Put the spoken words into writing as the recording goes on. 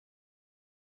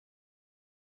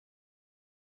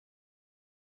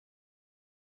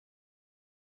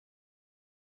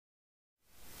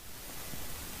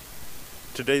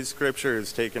Today's scripture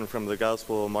is taken from the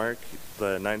Gospel of Mark,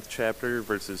 the 9th chapter,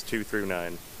 verses 2 through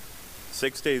 9.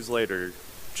 6 days later,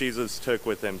 Jesus took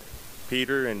with him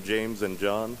Peter and James and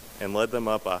John and led them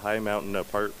up a high mountain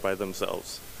apart by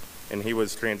themselves. And he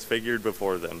was transfigured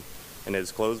before them, and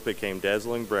his clothes became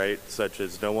dazzling bright, such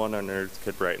as no one on earth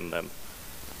could brighten them.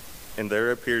 And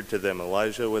there appeared to them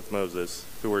Elijah with Moses,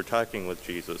 who were talking with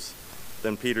Jesus.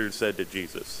 Then Peter said to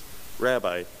Jesus,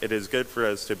 "Rabbi, it is good for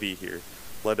us to be here.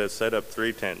 Let us set up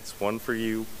 3 tents, one for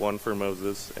you, one for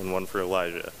Moses, and one for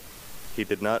Elijah." He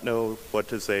did not know what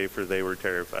to say, for they were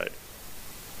terrified.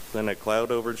 Then a cloud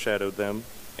overshadowed them,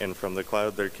 and from the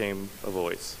cloud there came a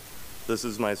voice, "This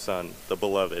is my son, the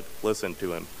beloved. Listen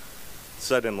to him."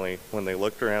 Suddenly, when they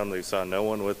looked around, they saw no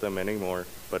one with them anymore,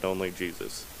 but only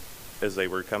Jesus. As they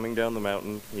were coming down the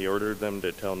mountain, he ordered them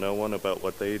to tell no one about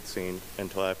what they had seen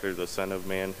until after the Son of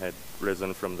Man had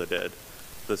risen from the dead.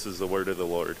 This is the word of the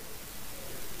Lord.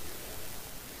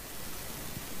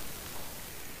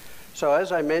 So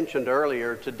as I mentioned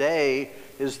earlier, today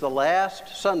is the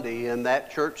last Sunday in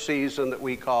that church season that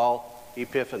we call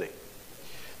Epiphany.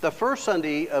 The first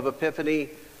Sunday of Epiphany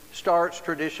starts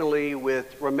traditionally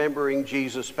with remembering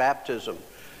Jesus' baptism.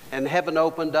 And heaven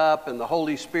opened up and the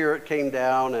Holy Spirit came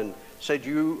down and said,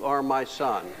 "You are my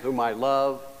Son, whom I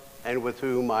love and with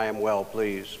whom I am well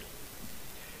pleased."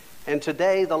 And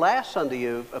today, the last Sunday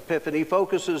of Epiphany,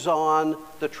 focuses on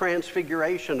the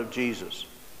transfiguration of Jesus.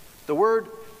 The word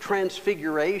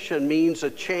transfiguration means a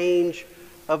change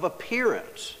of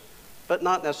appearance, but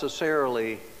not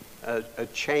necessarily a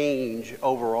change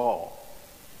overall.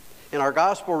 In our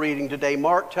gospel reading today,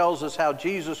 Mark tells us how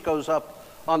Jesus goes up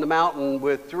on the mountain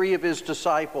with 3 of his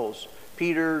disciples,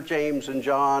 Peter, James, and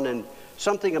John, and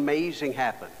something amazing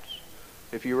happens.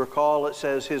 If you recall, it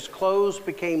says, his clothes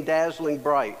became dazzling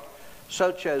bright,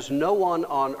 such as no one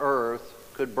on earth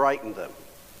could brighten them.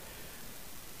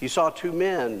 He saw 2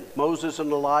 men, Moses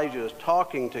and Elijah,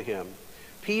 talking to him.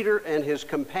 Peter and his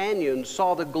companions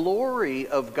saw the glory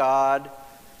of God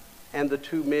and the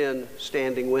 2 men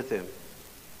standing with him.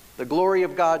 The glory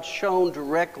of God shone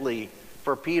directly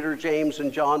for Peter, James,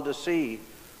 and John to see.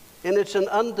 And it's an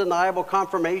undeniable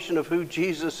confirmation of who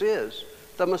Jesus is,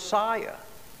 the Messiah,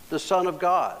 the Son of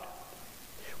God.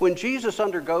 When Jesus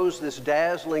undergoes this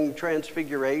dazzling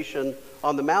transfiguration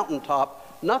on the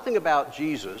mountaintop, nothing about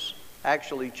Jesus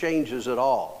actually changes at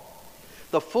all.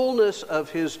 The fullness of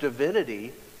his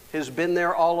divinity has been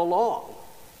there all along.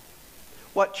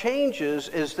 What changes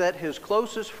is that his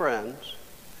closest friends,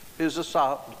 his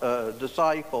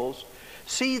disciples,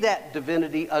 see that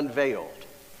divinity unveiled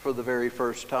for the very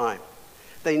first time.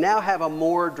 They now have a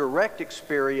more direct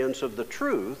experience of the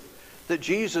truth that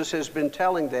Jesus has been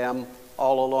telling them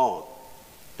all along.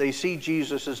 They see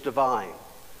Jesus as divine.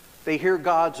 They hear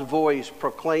God's voice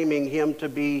proclaiming him to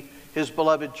be his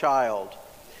beloved child.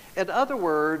 In other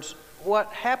words, what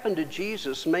happened to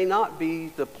Jesus may not be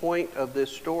the point of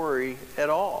this story at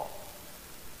all.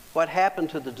 What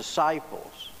happened to the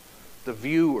disciples, the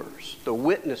viewers, the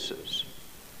witnesses,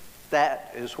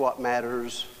 that is what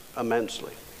matters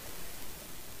immensely.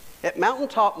 At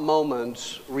mountaintop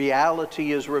moments,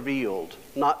 reality is revealed,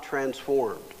 not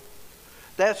transformed.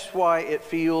 That's why it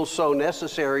feels so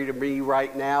necessary to me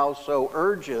right now, so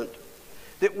urgent,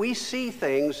 that we see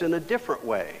things in a different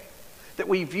way, that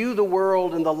we view the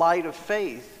world in the light of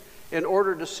faith in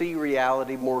order to see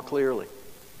reality more clearly.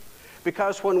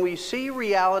 Because when we see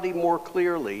reality more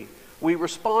clearly, we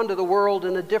respond to the world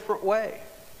in a different way.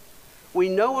 We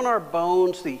know in our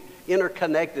bones the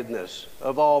interconnectedness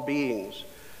of all beings,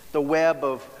 the web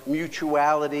of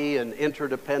mutuality and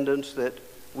interdependence that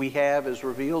we have is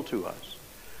revealed to us.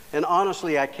 And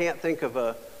honestly, I can't think of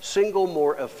a single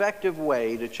more effective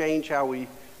way to change how we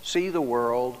see the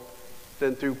world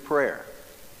than through prayer.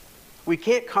 We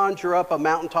can't conjure up a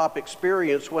mountaintop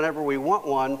experience whenever we want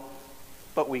one,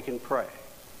 but we can pray.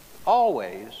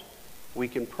 Always, we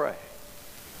can pray.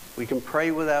 We can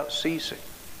pray without ceasing.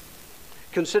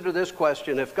 Consider this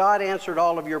question: if God answered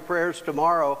all of your prayers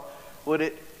tomorrow, would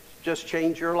it just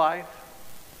change your life,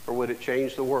 or would it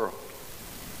change the world?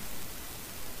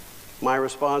 My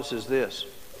response is this: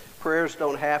 prayers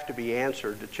don't have to be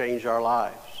answered to change our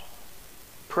lives.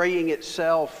 Praying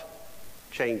itself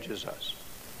changes us.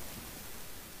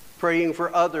 Praying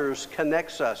for others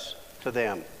connects us to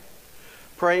them.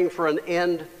 Praying for an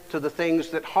end to the things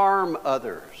that harm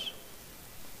others,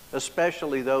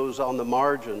 especially those on the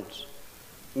margins,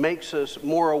 makes us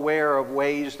more aware of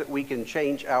ways that we can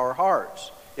change our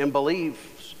hearts in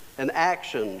beliefs and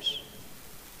actions,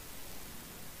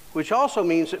 which also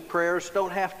means that prayers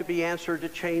don't have to be answered to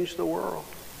change the world,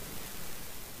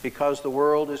 because the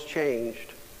world is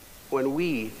changed when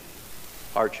we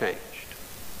are changed.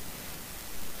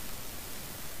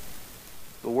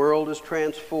 The world is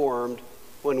transformed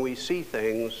when we see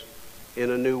things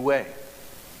in a new way.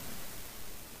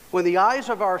 When the eyes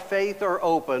of our faith are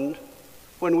opened,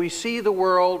 when we see the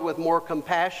world with more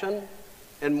compassion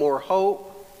and more hope,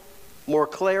 more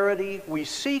clarity, we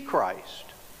see Christ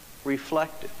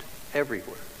reflected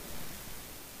everywhere.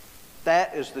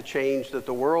 That is the change that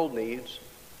the world needs.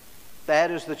 That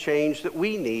is the change that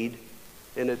we need,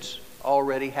 and it's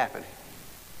already happening.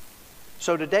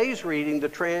 So today's reading, the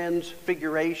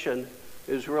Transfiguration,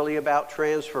 is really about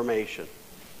transformation.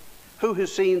 Who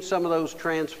has seen some of those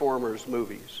Transformers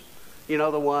movies? You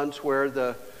know, the ones where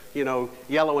the,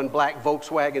 yellow and black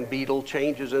Volkswagen Beetle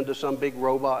changes into some big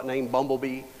robot named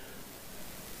Bumblebee.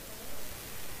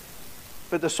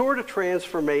 But the sort of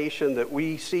transformation that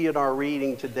we see in our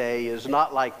reading today is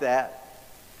not like that.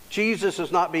 Jesus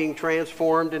is not being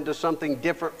transformed into something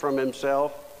different from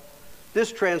himself.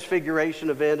 This transfiguration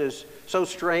event is so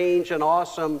strange and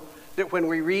awesome that when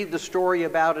we read the story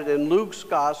about it in Luke's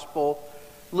gospel,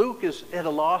 Luke is at a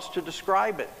loss to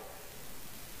describe it.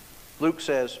 Luke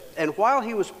says, "And while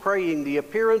he was praying, the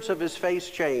appearance of his face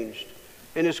changed,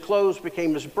 and his clothes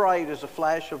became as bright as a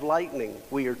flash of lightning,"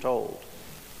 we are told.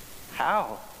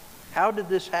 How? How did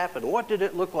this happen? What did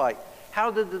it look like?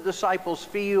 How did the disciples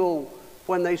feel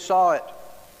when they saw it?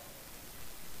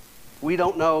 We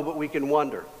don't know, but we can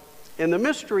wonder. And the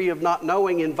mystery of not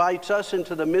knowing invites us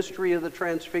into the mystery of the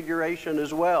Transfiguration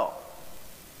as well.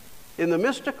 In the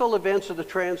mystical events of the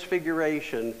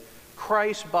Transfiguration,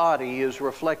 Christ's body is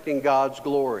reflecting God's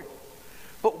glory.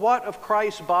 But what of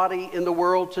Christ's body in the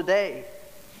world today?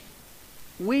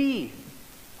 We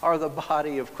are the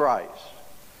body of Christ.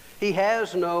 He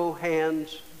has no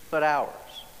hands but ours.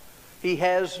 He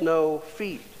has no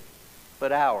feet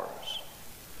but ours.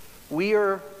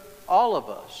 All of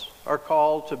us are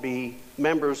called to be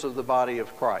members of the body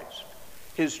of Christ,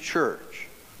 his church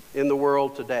in the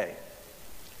world today.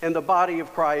 And the body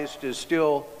of Christ is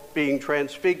still being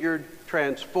transfigured,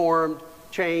 transformed,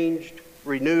 changed,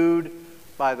 renewed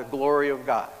by the glory of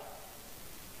God.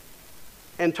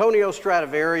 Antonio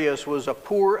Stradivarius was a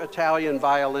poor Italian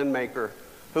violin maker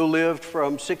who lived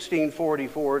from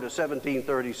 1644 to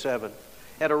 1737.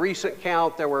 At a recent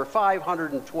count, there were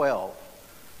 512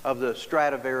 of the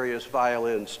Stradivarius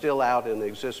violins still out in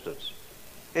existence.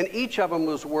 And each of them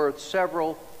was worth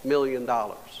several $millions.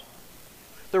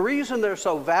 The reason they're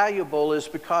so valuable is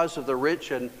because of the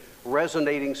rich and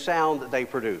resonating sound that they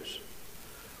produce.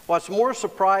 What's more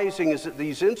surprising is that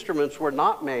these instruments were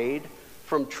not made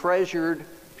from treasured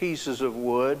pieces of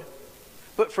wood,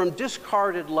 but from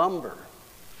discarded lumber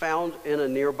found in a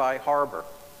nearby harbor.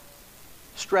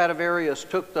 Stradivarius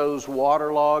took those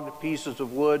waterlogged pieces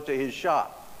of wood to his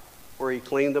shop, where he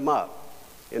cleaned them up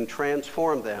and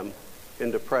transformed them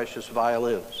into precious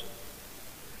violins.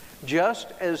 Just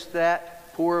as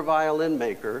that poor violin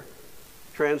maker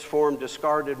transformed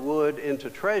discarded wood into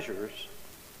treasures,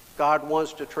 God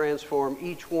wants to transform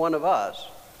each one of us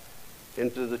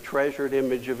into the treasured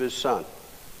image of his Son.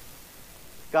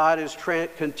 God is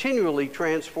continually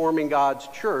transforming God's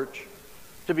church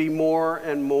to be more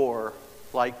and more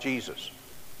like Jesus.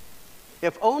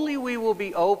 If only we will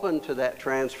be open to that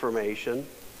transformation,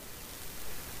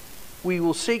 we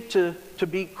will seek to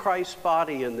be Christ's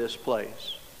body in this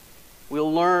place.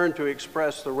 We'll learn to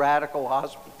express the radical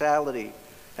hospitality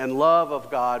and love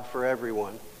of God for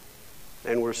everyone.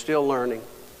 And we're still learning.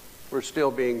 We're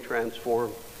still being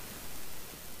transformed.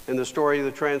 In the story of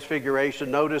the Transfiguration,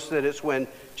 notice that it's when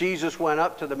Jesus went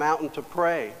up to the mountain to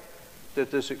pray that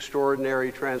this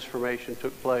extraordinary transformation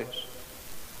took place.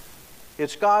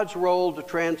 It's God's role to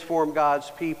transform God's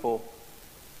people,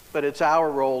 but it's our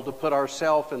role to put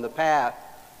ourselves in the path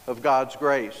of God's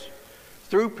grace.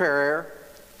 Through prayer,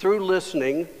 through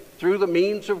listening, through the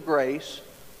means of grace,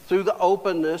 through the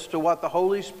openness to what the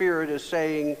Holy Spirit is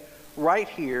saying right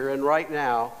here and right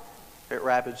now at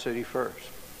Rapid City First.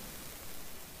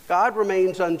 God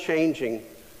remains unchanging,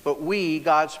 but we,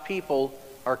 God's people,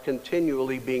 are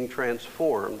continually being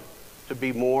transformed to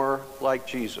be more like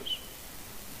Jesus,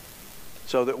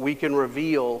 so that we can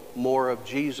reveal more of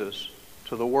Jesus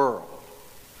to the world.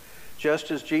 Just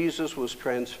as Jesus was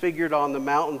transfigured on the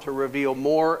mountain to reveal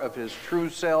more of his true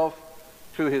self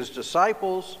to his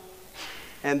disciples,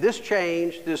 and this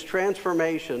change, this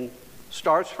transformation,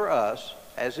 starts for us,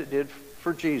 as it did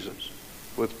for Jesus,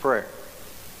 with prayer.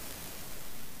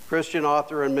 Christian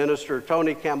author and minister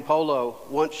Tony Campolo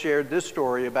once shared this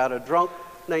story about a drunk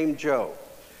named Joe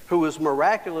who was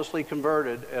miraculously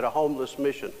converted at a homeless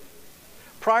mission.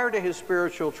 Prior to his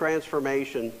spiritual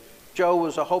transformation, Joe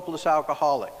was a hopeless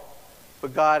alcoholic,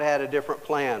 but God had a different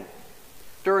plan.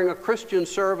 During a Christian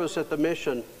service at the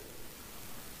mission,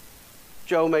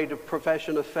 Joe made a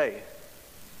profession of faith.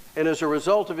 And as a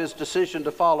result of his decision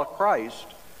to follow Christ,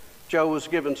 Joe was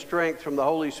given strength from the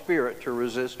Holy Spirit to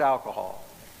resist alcohol.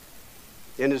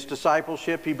 In his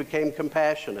discipleship, he became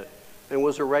compassionate and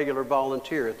was a regular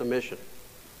volunteer at the mission.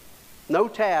 No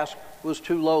task was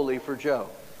too lowly for Joe.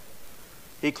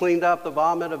 He cleaned up the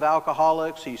vomit of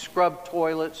alcoholics, he scrubbed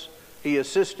toilets, he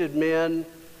assisted men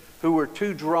who were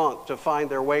too drunk to find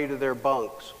their way to their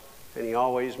bunks, and he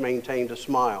always maintained a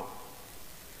smile.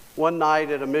 One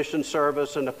night at a mission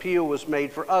service, an appeal was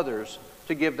made for others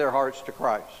to give their hearts to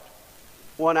Christ.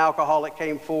 One alcoholic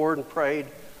came forward and prayed,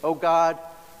 "Oh God,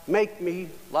 make me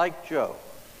like Joe.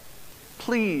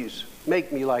 Please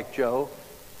make me like Joe,"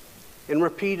 and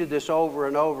repeated this over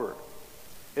and over.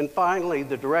 And finally,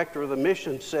 the director of the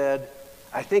mission said,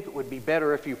 "I think it would be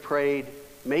better if you prayed,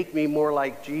 'Make me more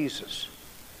like Jesus.'"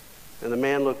 And the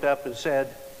man looked up and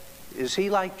said, "Is he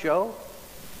like Joe?"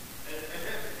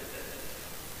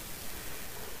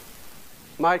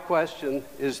 My question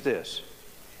is this: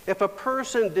 if a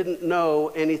person didn't know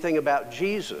anything about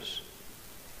Jesus,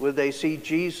 would they see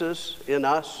Jesus in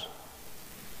us?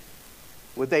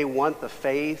 Would they want the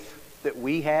faith that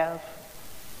we have?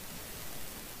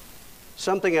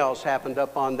 Something else happened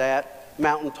up on that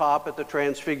mountaintop at the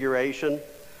Transfiguration.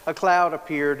 A cloud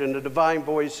appeared and a divine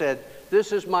voice said,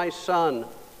 "This is my son.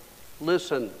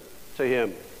 Listen to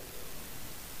him."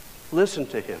 Listen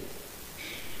to him.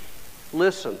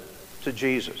 Listen to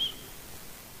Jesus.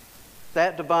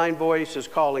 That divine voice is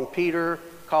calling Peter,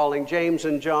 calling James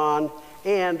and John,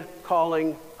 and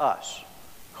calling us,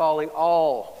 calling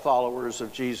all followers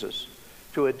of Jesus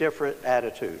to a different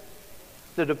attitude.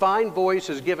 The divine voice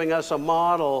is giving us a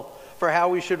model for how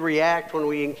we should react when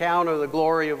we encounter the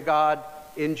glory of God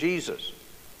in Jesus.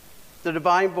 The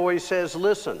divine voice says,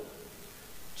 listen.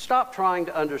 Stop trying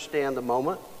to understand the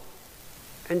moment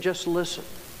and just listen.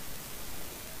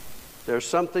 There's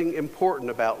something important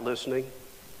about listening,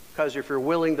 because if you're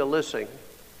willing to listen,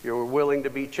 you're willing to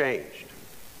be changed.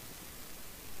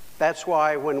 That's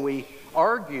why when we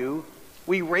argue,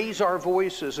 we raise our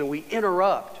voices and we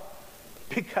interrupt,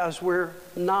 because we're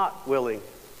not willing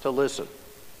to listen.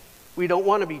 We don't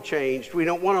want to be changed. We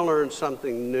don't want to learn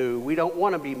something new. We don't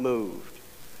want to be moved.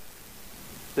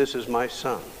 This is my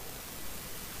son.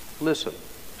 Listen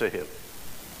to him.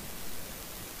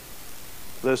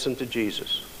 Listen to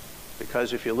Jesus.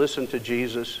 Because if you listen to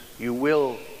Jesus, you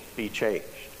will be changed.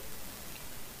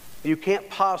 You can't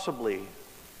possibly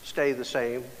stay the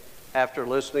same after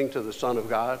listening to the Son of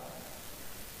God.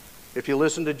 If you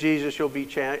listen to Jesus, you'll be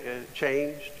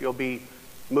changed. You'll be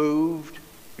moved.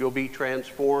 You'll be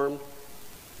transformed.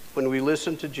 When we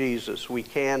listen to Jesus, we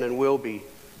can and will be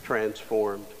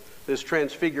transformed. This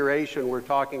transfiguration we're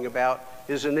talking about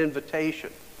is an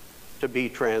invitation to be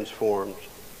transformed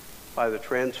by the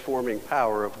transforming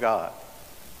power of God.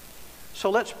 So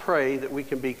let's pray that we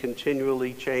can be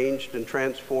continually changed and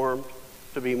transformed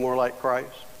to be more like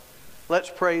Christ. Let's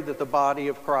pray that the body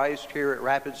of Christ here at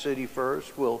Rapid City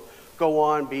First will go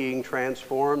on being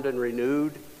transformed and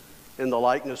renewed in the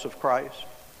likeness of Christ.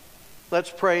 Let's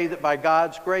pray that by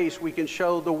God's grace we can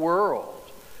show the world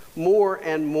more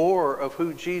and more of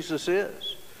who Jesus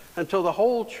is, until the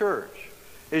whole church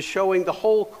is showing the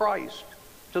whole Christ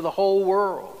to the whole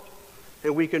world.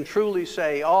 And we can truly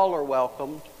say all are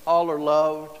welcomed, all are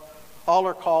loved, all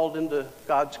are called into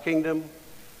God's kingdom.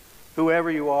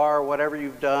 Whoever you are, whatever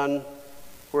you've done,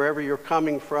 wherever you're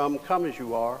coming from, come as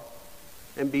you are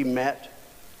and be met,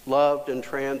 loved, and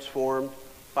transformed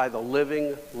by the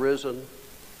living, risen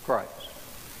Christ.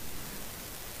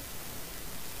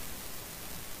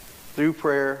 Through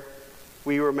prayer,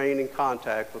 we remain in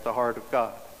contact with the heart of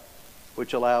God,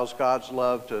 which allows God's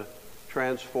love to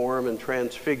transform and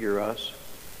transfigure us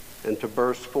and to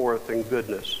burst forth in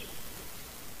goodness.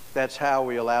 That's how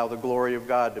we allow the glory of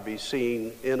God to be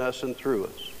seen in us and through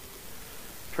us.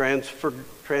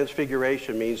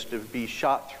 Transfiguration means to be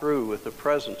shot through with the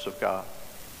presence of God.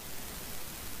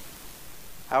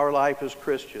 Our life as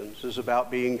Christians is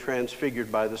about being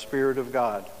transfigured by the Spirit of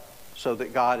God so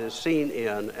that God is seen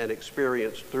in and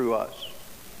experienced through us.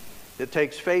 It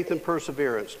takes faith and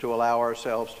perseverance to allow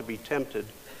ourselves to be tempted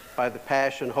by the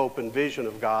passion, hope, and vision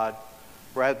of God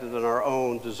rather than our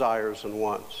own desires and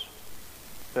wants.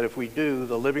 But if we do,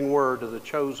 the living word of the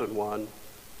chosen one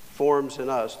forms in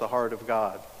us the heart of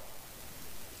God.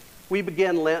 We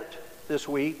begin Lent this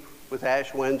week with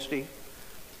Ash Wednesday.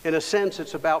 In a sense,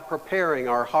 it's about preparing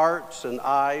our hearts and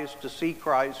eyes to see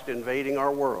Christ invading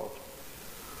our world.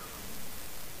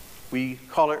 We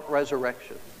call it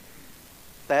resurrection.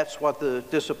 That's what the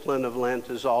discipline of Lent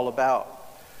is all about.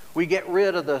 We get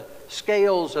rid of the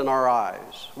scales in our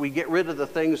eyes. We get rid of the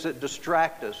things that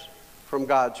distract us from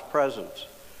God's presence.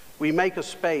 We make a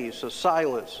space, a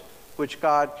silence, which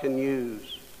God can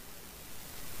use.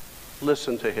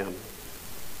 Listen to him.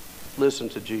 Listen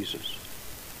to Jesus.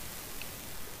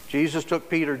 Jesus took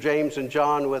Peter, James, and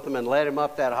John with him and led him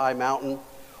up that high mountain.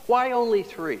 Why only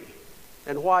 3?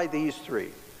 And why these 3?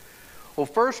 Well,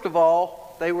 first of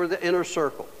all, they were the inner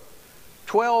circle.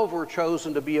 12 were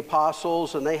chosen to be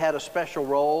apostles, and they had a special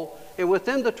role. And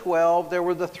within the 12, there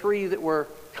were the 3 that were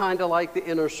kind of like the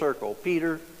inner circle,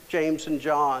 Peter, James, and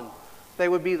John. They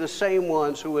would be the same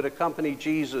ones who would accompany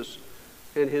Jesus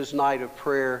in his night of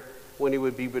prayer when he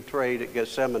would be betrayed at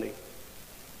Gethsemane.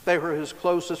 They were his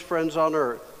closest friends on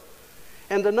earth.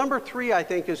 And the number 3, I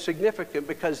think, is significant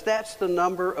because that's the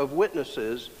number of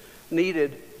witnesses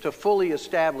needed to fully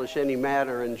establish any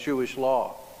matter in Jewish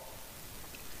law.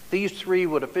 These 3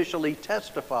 would officially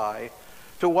testify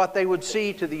to what they would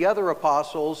see to the other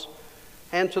apostles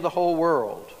and to the whole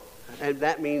world. And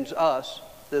that means us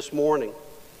this morning.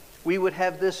 We would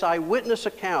have this eyewitness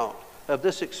account of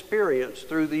this experience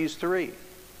through these 3.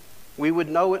 We would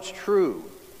know it's true.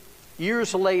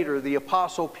 Years later, the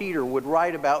Apostle Peter would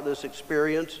write about this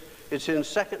experience. It's in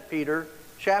 2 Peter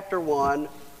chapter 1,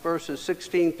 verses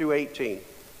 16 through 18.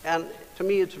 And to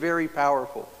me, it's very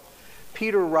powerful.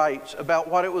 Peter writes about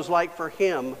what it was like for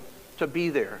him to be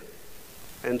there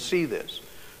and see this.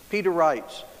 Peter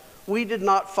writes, "We did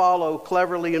not follow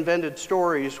cleverly invented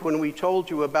stories when we told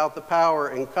you about the power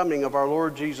and coming of our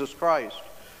Lord Jesus Christ,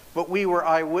 but we were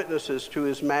eyewitnesses to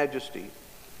his majesty.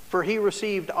 For he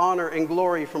received honor and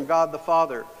glory from God the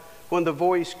Father when the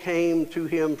voice came to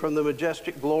him from the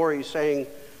majestic glory saying,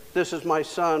 'This is my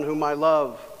Son whom I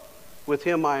love. With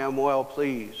him I am well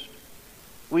pleased.'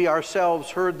 We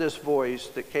ourselves heard this voice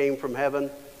that came from heaven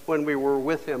when we were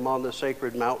with him on the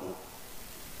sacred mountain."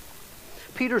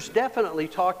 Peter's definitely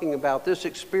talking about this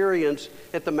experience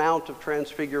at the Mount of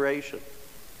Transfiguration.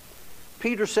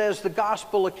 Peter says the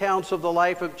gospel accounts of the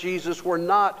life of Jesus were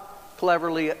not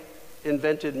cleverly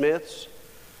invented myths.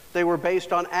 They were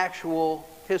based on actual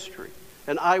history,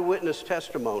 an eyewitness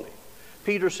testimony.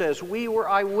 Peter says, we were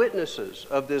eyewitnesses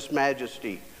of this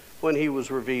majesty when he was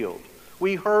revealed.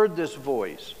 We heard this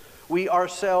voice. We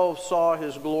ourselves saw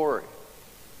his glory.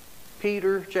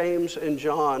 Peter, James, and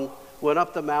John went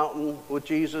up the mountain with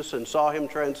Jesus and saw him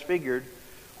transfigured.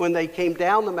 When they came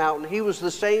down the mountain, he was the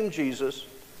same Jesus,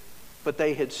 but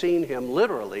they had seen him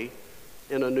literally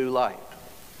in a new light.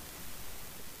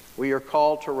 We are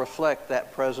called to reflect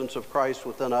that presence of Christ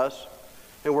within us,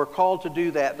 and we're called to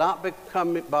do that not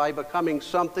by becoming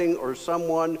something or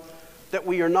someone that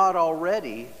we are not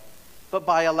already, but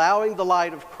by allowing the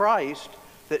light of Christ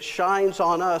that shines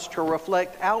on us to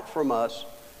reflect out from us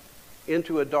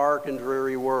into a dark and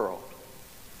dreary world.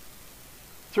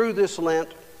 Through this Lent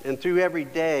and through every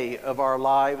day of our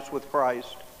lives with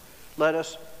Christ, let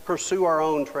us pursue our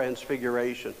own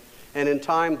transfiguration. And in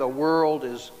time, the world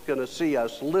is going to see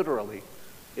us literally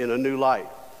in a new light.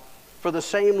 For the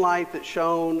same light that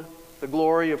shone the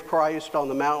glory of Christ on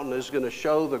the mountain is going to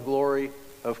show the glory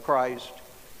of Christ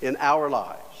in our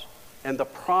lives and the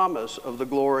promise of the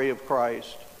glory of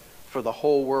Christ for the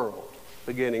whole world,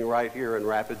 beginning right here in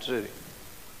Rapid City.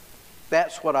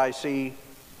 That's what I see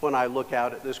when I look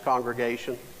out at this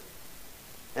congregation.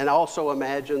 And also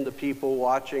imagine the people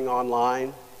watching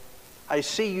online. I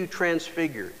see you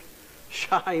transfigured,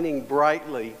 shining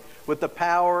brightly with the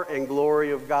power and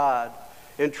glory of God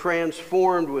and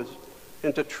transformed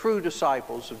into true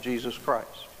disciples of Jesus Christ.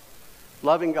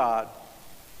 Loving God,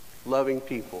 loving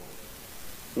people,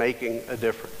 making a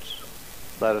difference.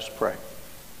 Let us pray.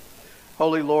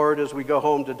 Holy Lord, as we go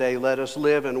home today, let us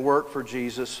live and work for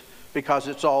Jesus because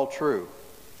it's all true,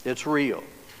 it's real,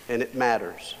 and it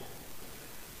matters.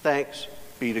 Thanks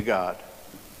be to God.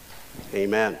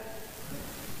 Amen.